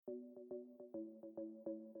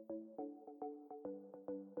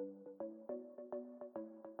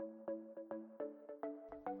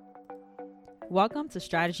Welcome to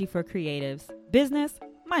Strategy for Creatives, business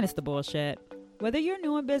minus the bullshit. Whether you're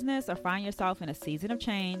new in business or find yourself in a season of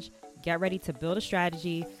change, get ready to build a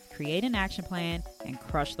strategy, create an action plan, and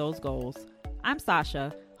crush those goals. I'm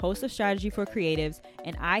Sasha, host of Strategy for Creatives,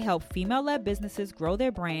 and I help female-led businesses grow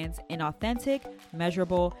their brands in authentic,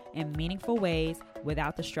 measurable, and meaningful ways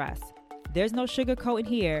without the stress. There's no sugarcoating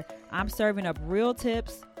here. I'm serving up real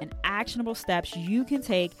tips and actionable steps you can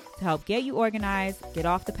take to help get you organized, get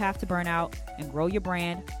off the path to burnout, and grow your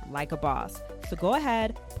brand like a boss. So go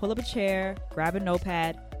ahead, pull up a chair, grab a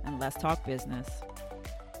notepad, and let's talk business.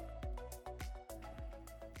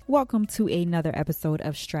 Welcome to another episode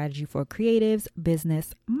of Strategy for Creatives,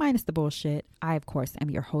 business minus the bullshit. I, of course,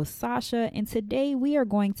 am your host, Sasha, and today we are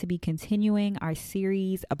going to be continuing our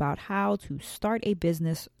series about how to start a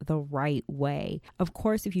business the right way. Of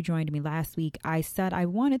course, if you joined me last week, I said I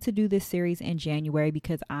wanted to do this series in January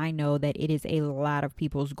because I know that it is a lot of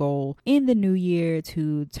people's goal in the new year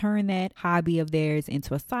to turn that hobby of theirs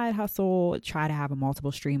into a side hustle, try to have a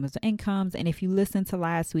multiple stream of incomes. And if you listen to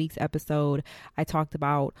last week's episode, I talked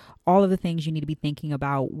about all of the things you need to be thinking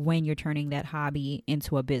about when you're turning that hobby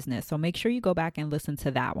into a business. So make sure you go back and listen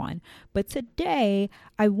to that one. But today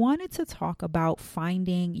I wanted to talk about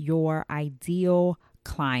finding your ideal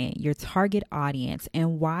client, your target audience,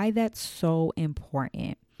 and why that's so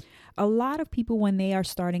important. A lot of people, when they are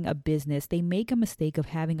starting a business, they make a mistake of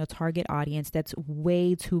having a target audience that's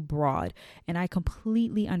way too broad. And I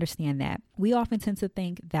completely understand that. We often tend to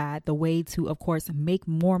think that the way to, of course, make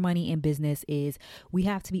more money in business is we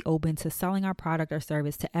have to be open to selling our product or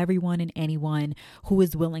service to everyone and anyone who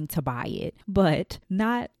is willing to buy it. But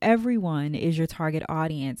not everyone is your target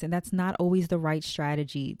audience. And that's not always the right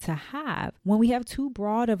strategy to have. When we have too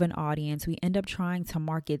broad of an audience, we end up trying to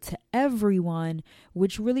market to everyone,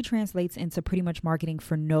 which really translates into pretty much marketing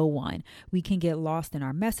for no one. We can get lost in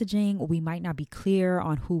our messaging. We might not be clear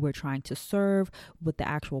on who we're trying to serve, what the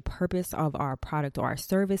actual purpose of our product or our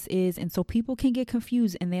service is. And so people can get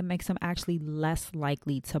confused, and that makes them actually less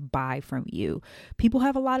likely to buy from you. People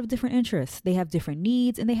have a lot of different interests. They have different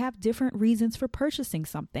needs, and they have different reasons for purchasing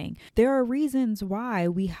something. There are reasons why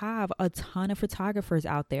we have a ton of photographers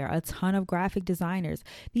out there, a ton of graphic designers.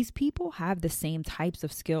 These people have the same types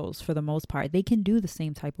of skills for the most part. They can do the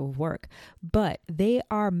same type of work, but they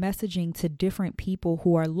are messaging to different people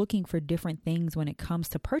who are looking for different things when it comes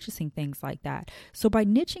to purchasing things like that. So by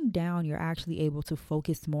niching down, you're actually able to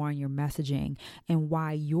focus more on your messaging and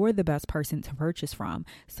why you're the best person to purchase from.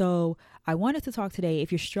 So I wanted to talk today,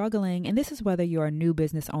 if you're struggling, and this is whether you're a new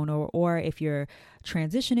business owner or if you're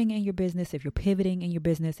transitioning in your business, if you're pivoting in your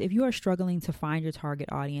business, if you are struggling to find your target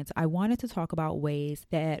audience, I wanted to talk about ways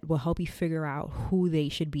that will help you figure out who they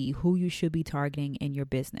should be, who you should be targeting in your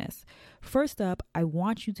business. First up, I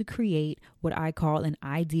want you to create what I call an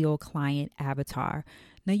ideal client avatar.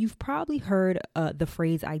 Now, you've probably heard the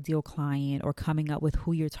phrase ideal client or coming up with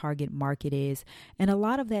who your target market is. And a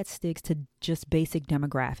lot of that sticks to just basic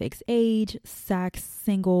demographics, age, sex,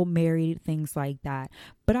 single, married, things like that.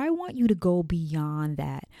 But I want you to go beyond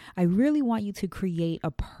that. I really want you to create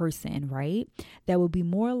a person, right, that will be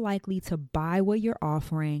more likely to buy what you're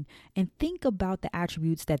offering, and think about the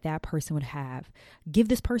attributes that that person would have. Give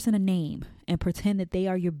this person a name and pretend that they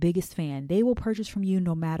are your biggest fan. They will purchase from you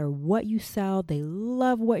no matter what you sell. They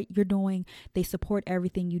love what you're doing. They support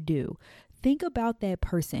everything you do. Think about that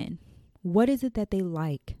person. What is it that they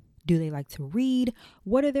like? Do they like to read?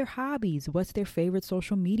 What are their hobbies? What's their favorite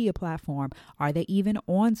social media platform? Are they even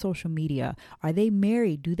on social media? Are they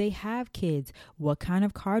married? Do they have kids? What kind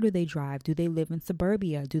of car do they drive? Do they live in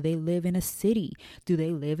suburbia? Do they live in a city? Do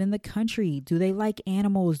they live in the country? Do they like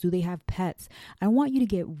animals? Do they have pets? I want you to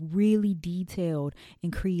get really detailed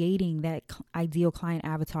in creating that ideal client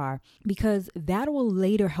avatar, because that will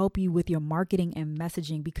later help you with your marketing and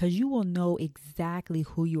messaging, because you will know exactly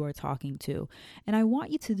who you are talking to. And I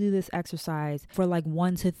want you to do this exercise for like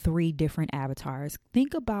 1 to 3 different avatars.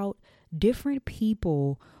 Think about different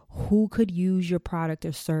people who could use your product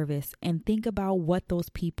or service, and think about what those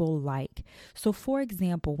people like. So for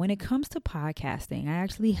example, when it comes to podcasting, I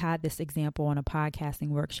actually had this example on a podcasting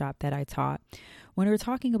workshop that I taught. When we were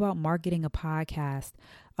talking about marketing a podcast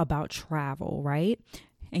about travel, right?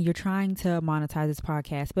 And you're trying to monetize this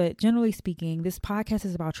podcast, but generally speaking, this podcast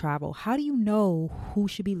is about travel. How do you know who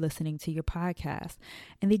should be listening to your podcast?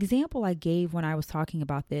 And the example I gave when I was talking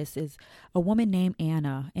about this is a woman named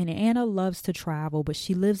Anna. And Anna loves to travel, but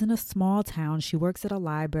she lives in a small town. She works at a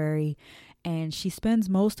library, And she spends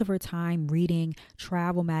most of her time reading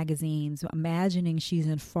travel magazines, imagining she's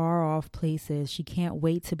in far off places. She can't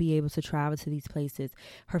wait to be able to travel to these places.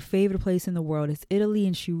 Her favorite place in the world is Italy,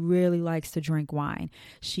 and she really likes to drink wine.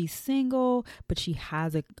 She's single, but she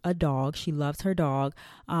has a dog. She loves her dog.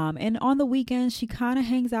 And on the weekends, she kind of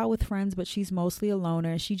hangs out with friends, but she's mostly a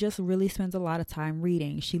loner. She just really spends a lot of time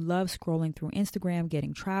reading. She loves scrolling through Instagram,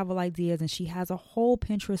 getting travel ideas, and she has a whole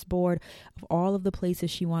Pinterest board of all of the places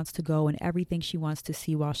she wants to go and everything she wants to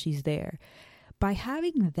see while she's there. By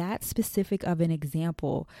having that specific of an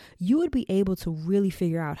example, you would be able to really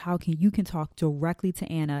figure out how you can talk directly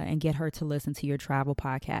to Anna and get her to listen to your travel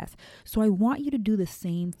podcast. So I want you to do the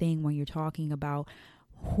same thing when you're talking about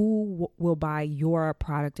who will buy your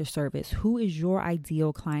product or service, who is your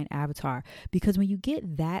ideal client avatar. Because when you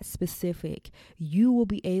get that specific, you will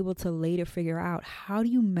be able to later figure out, how do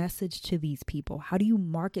you message to these people? How do you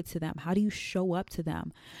market to them? How do you show up to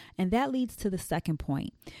them? And that leads to the second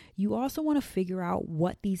point. You also want to figure out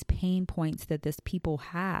what these pain points that these people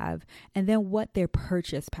have, and then what their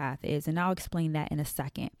purchase path is. And I'll explain that in a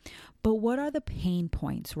second. But what are the pain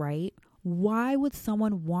points, right? Why would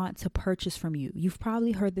someone want to purchase from you? You've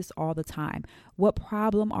probably heard this all the time. What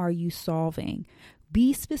problem are you solving?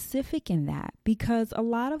 Be specific in that, because a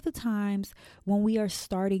lot of the times when we are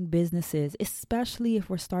starting businesses, especially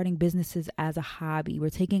if we're starting businesses as a hobby,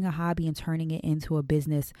 we're taking a hobby and turning it into a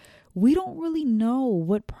business, we don't really know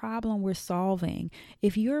what problem we're solving.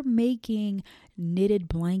 If you're making knitted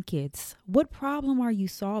blankets, what problem are you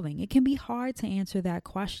solving? It can be hard to answer that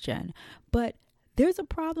question, but there's a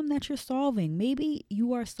problem that you're solving. Maybe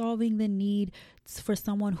you are solving the need for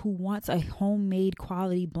someone who wants a homemade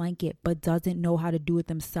quality blanket but doesn't know how to do it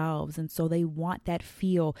themselves. And so they want that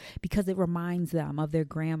feel because it reminds them of their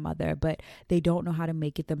grandmother, but they don't know how to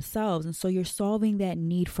make it themselves. And so you're solving that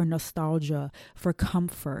need for nostalgia, for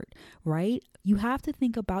comfort, right? You have to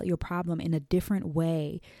think about your problem in a different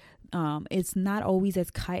way. It's not always as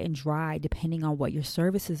cut and dry depending on what your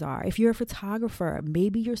services are. If you're a photographer,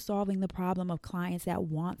 maybe you're solving the problem of clients that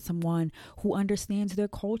want someone who understands their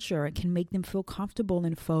culture and can make them feel comfortable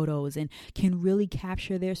in photos and can really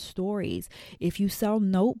capture their stories. If you sell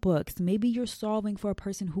notebooks, maybe you're solving for a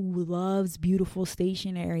person who loves beautiful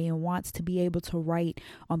stationery and wants to be able to write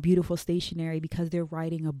on beautiful stationery because they're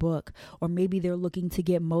writing a book. Or maybe they're looking to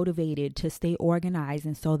get motivated to stay organized,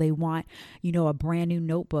 and so they want, a brand new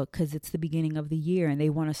notebook because it's the beginning of the year and they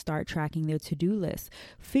want to start tracking their to-do list.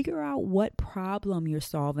 Figure out what problem you're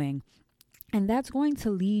solving, and that's going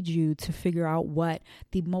to lead you to figure out what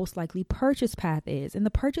the most likely purchase path is. And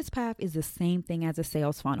the purchase path is the same thing as a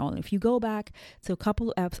sales funnel. And if you go back to a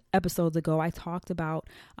couple of episodes ago, I talked about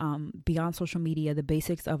beyond social media, the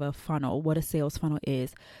basics of a funnel, what a sales funnel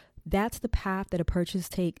is. That's the path that a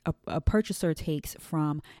purchaser takes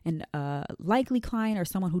from a likely client or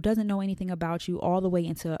someone who doesn't know anything about you all the way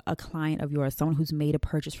into a client of yours, someone who's made a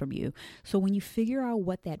purchase from you. So when you figure out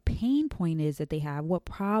what that pain point is that they have, what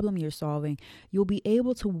problem you're solving, you'll be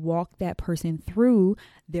able to walk that person through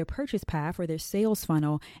their purchase path or their sales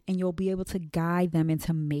funnel, and you'll be able to guide them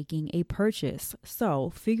into making a purchase.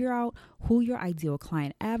 So figure out who your ideal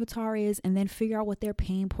client avatar is, and then figure out what their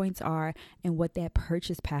pain points are and what that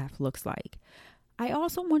purchase path looks like. I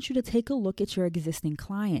also want you to take a look at your existing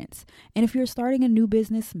clients. And if you're starting a new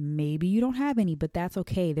business, maybe you don't have any, but that's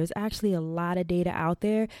okay. There's actually a lot of data out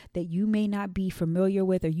there that you may not be familiar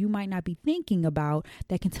with or you might not be thinking about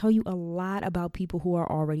that can tell you a lot about people who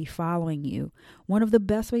are already following you. One of the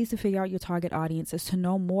best ways to figure out your target audience is to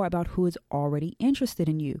know more about who is already interested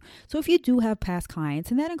in you. So if you do have past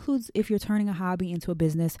clients, and that includes if you're turning a hobby into a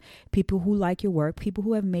business, people who like your work, people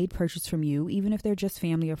who have made purchase from you, even if they're just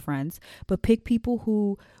family or friends, but pick people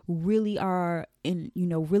who really are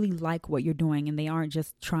really like what you're doing and they aren't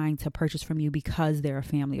just trying to purchase from you because they're a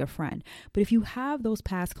family or friend. But if you have those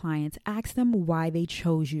past clients, ask them why they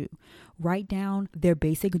chose you. Write down their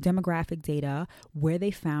basic demographic data, where they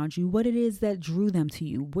found you, what it is that drew them to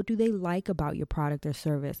you, what do they like about your product or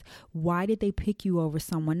service, why did they pick you over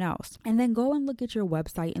someone else, and then go and look at your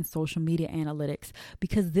website and social media analytics,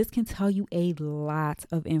 because this can tell you a lot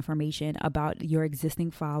of information about your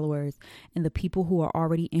existing followers and the people who are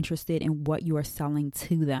already interested in what you are selling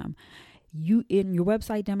to them. In your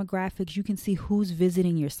website demographics, you can see who's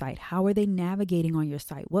visiting your site. How are they navigating on your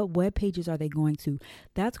site? What web pages are they going to?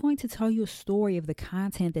 That's going to tell you a story of the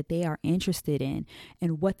content that they are interested in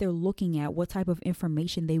and what they're looking at, what type of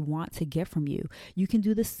information they want to get from you. You can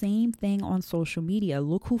do the same thing on social media.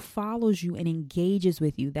 Look who follows you and engages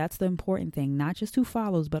with you. That's the important thing. Not just who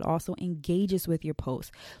follows, but also engages with your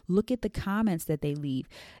posts. Look at the comments that they leave.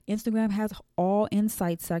 Instagram has all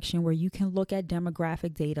insights section where you can look at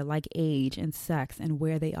demographic data like age, age and sex and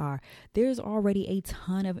where they are. There's already a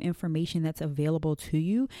ton of information that's available to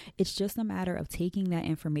you. It's just a matter of taking that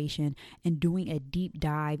information and doing a deep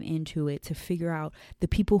dive into it to figure out the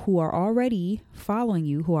people who are already following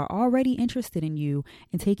you, who are already interested in you,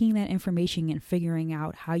 and taking that information and figuring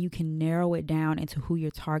out how you can narrow it down into who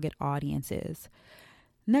your target audience is.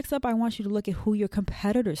 Next up, I want you to look at who your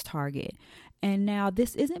competitors target. And now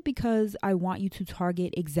this isn't because I want you to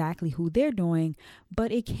target exactly who they're doing,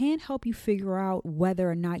 but it can help you figure out whether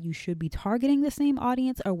or not you should be targeting the same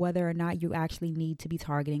audience or whether or not you actually need to be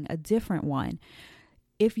targeting a different one.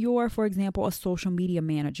 If you're, for example, a social media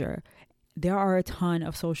manager, there are a ton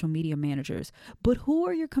of social media managers, but who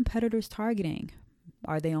are your competitors targeting?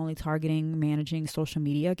 Are they only targeting managing social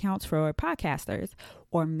media accounts for podcasters,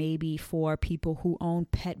 or maybe for people who own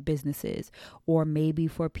pet businesses, or maybe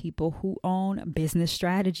for people who own business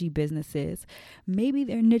strategy businesses? Maybe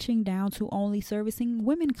they're niching down to only servicing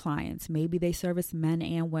women clients. Maybe they service men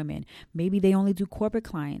and women. Maybe they only do corporate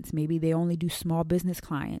clients. Maybe they only do small business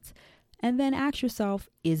clients. And then ask yourself,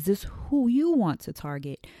 is this who you want to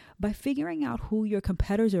target? By figuring out who your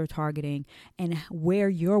competitors are targeting and where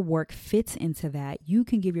your work fits into that, you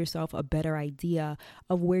can give yourself a better idea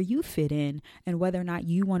of where you fit in and whether or not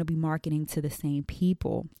you want to be marketing to the same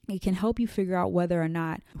people. It can help you figure out whether or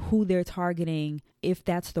not who they're targeting, if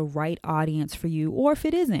that's the right audience for you, or if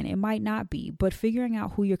it isn't, it might not be. But figuring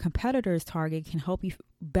out who your competitors target can help you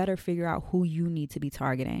better figure out who you need to be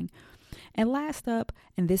targeting. And last up,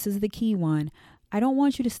 and this is the key one, I don't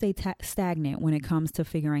want you to stay stagnant when it comes to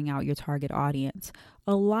figuring out your target audience.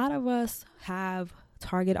 A lot of us have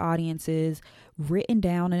target audiences written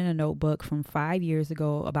down in a notebook from 5 years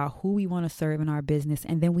ago about who we want to serve in our business,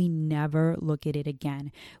 and then we never look at it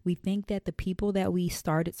again. We think that the people that we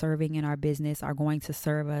started serving in our business are going to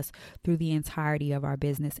serve us through the entirety of our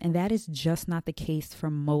business, and that is just not the case for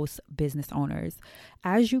most business owners.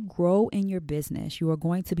 As you grow in your business, you are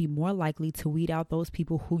going to be more likely to weed out those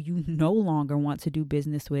people who you no longer want to do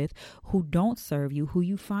business with, who don't serve you, who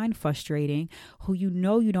you find frustrating, who you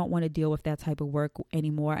know you don't want to deal with that type of work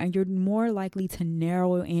anymore, and you're more likely to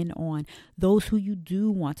narrow in on those who you do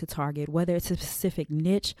want to target, whether it's a specific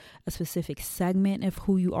niche, a specific segment of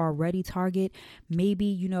who you already target. Maybe,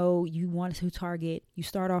 you want to target, you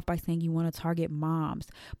start off by saying you want to target moms,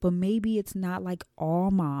 but maybe it's not like all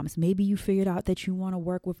moms. Maybe you figured out that you want to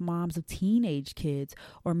work with moms of teenage kids,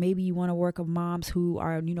 or maybe you want to work with moms who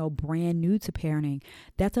are, brand new to parenting.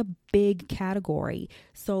 That's a big category.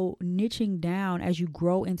 So niching down as you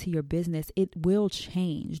grow into your business, it will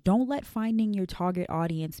change. Don't let finding your target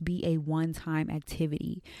audience be a one-time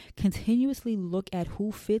activity. Continuously look at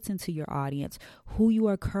who fits into your audience, who you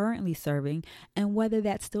are currently serving, and whether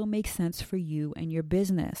that still makes sense for you and your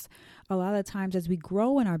business. A lot of times as we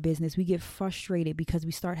grow in our business, we get frustrated because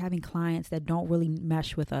we start having clients that don't really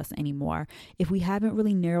mesh with us anymore. If we haven't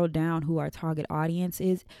really narrowed down who our target audience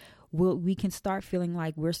is, we can start feeling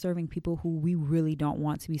like we're serving people who we really don't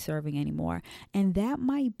want to be serving anymore. And that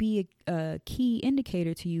might be a key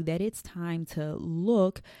indicator to you that it's time to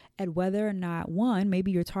look at whether or not, one,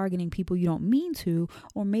 maybe you're targeting people you don't mean to,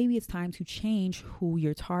 or maybe it's time to change who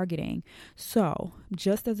you're targeting. So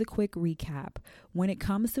just as a quick recap, when it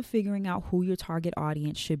comes to figuring out who your target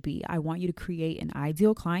audience should be, I want you to create an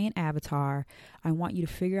ideal client avatar. I want you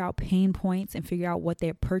to figure out pain points and figure out what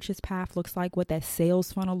their purchase path looks like, what that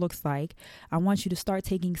sales funnel looks like. I want you to start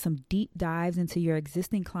taking some deep dives into your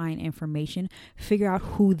existing client information, figure out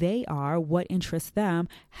who they are, what interests them,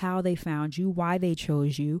 how they found you, why they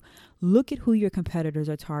chose you. Look at who your competitors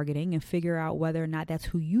are targeting and figure out whether or not that's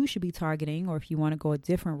who you should be targeting, or if you want to go a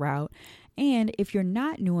different route. And if you're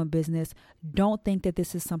not new in business, don't think that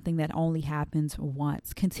this is something that only happens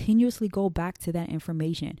once. Continuously go back to that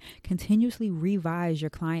information. Continuously revise your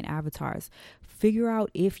client avatars. Figure out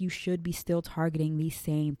if you should be still targeting these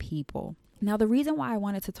same people. Now, the reason why I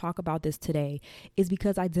wanted to talk about this today is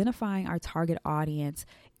because identifying our target audience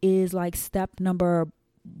is like step number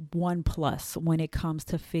 1+ when it comes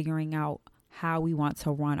to figuring out how we want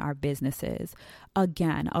to run our businesses.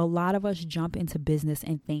 Again, a lot of us jump into business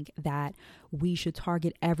and think that we should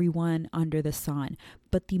target everyone under the sun.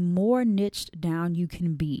 But the more niched down you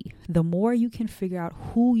can be, the more you can figure out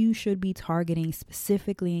who you should be targeting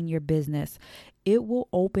specifically in your business, it will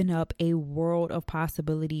open up a world of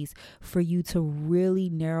possibilities for you to really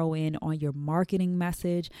narrow in on your marketing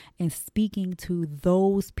message and speaking to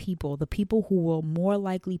those people, the people who will more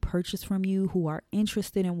likely purchase from you, who are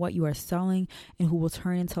interested in what you are selling, and who will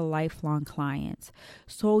turn into lifelong clients.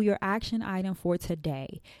 So your action item for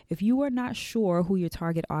today, if you are not sure who your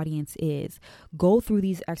target audience is, go through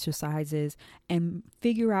these exercises and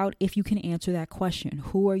figure out if you can answer that question.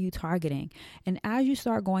 Who are you targeting? And as you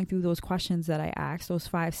start going through those questions that I asked, those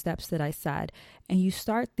 5 steps that I said, and you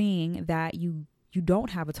start thinking that you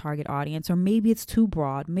don't have a target audience, or maybe it's too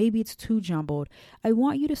broad, maybe it's too jumbled, I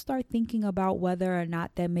want you to start thinking about whether or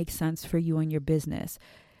not that makes sense for you and your business.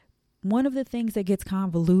 One of the things that gets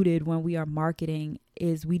convoluted when we are marketing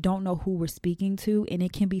is we don't know who we're speaking to, and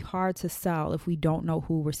it can be hard to sell if we don't know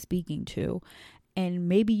who we're speaking to. And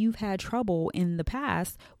maybe you've had trouble in the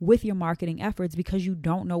past with your marketing efforts because you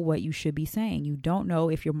don't know what you should be saying. You don't know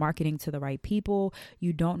if you're marketing to the right people.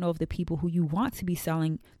 You don't know if the people who you want to be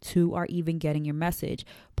selling to are even getting your message.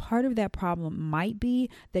 Part of that problem might be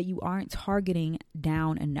that you aren't targeting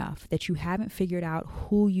down enough, that you haven't figured out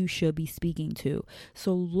who you should be speaking to.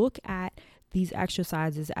 So look at these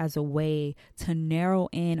exercises as a way to narrow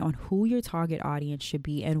in on who your target audience should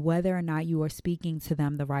be and whether or not you are speaking to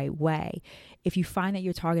them the right way. If you find that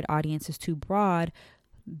your target audience is too broad,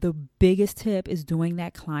 the biggest tip is doing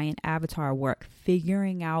that client avatar work,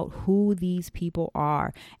 figuring out who these people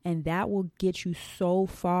are. And that will get you so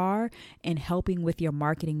far in helping with your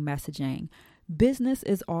marketing messaging. Business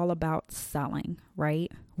is all about selling,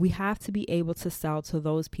 right? We have to be able to sell to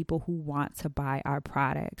those people who want to buy our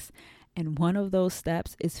products. And one of those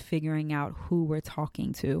steps is figuring out who we're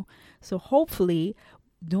talking to. So hopefully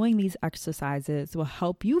doing these exercises will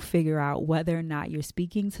help you figure out whether or not you're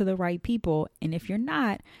speaking to the right people. And if you're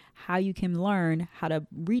not, how you can learn how to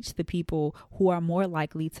reach the people who are more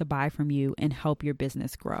likely to buy from you and help your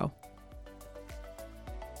business grow.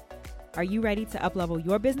 Are you ready to uplevel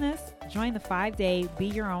your business? Join the 5-day Be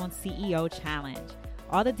Your Own CEO Challenge.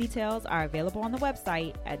 All the details are available on the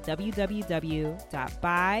website at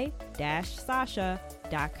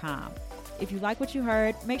www.by-sasha.com. If you like what you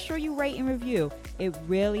heard, make sure you rate and review. It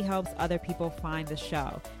really helps other people find the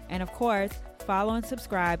show. And of course, follow and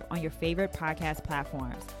subscribe on your favorite podcast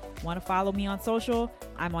platforms. Want to follow me on social?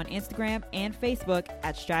 I'm on Instagram and Facebook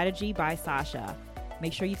at Strategy by Sasha.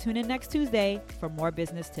 Make sure you tune in next Tuesday for more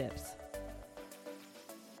business tips.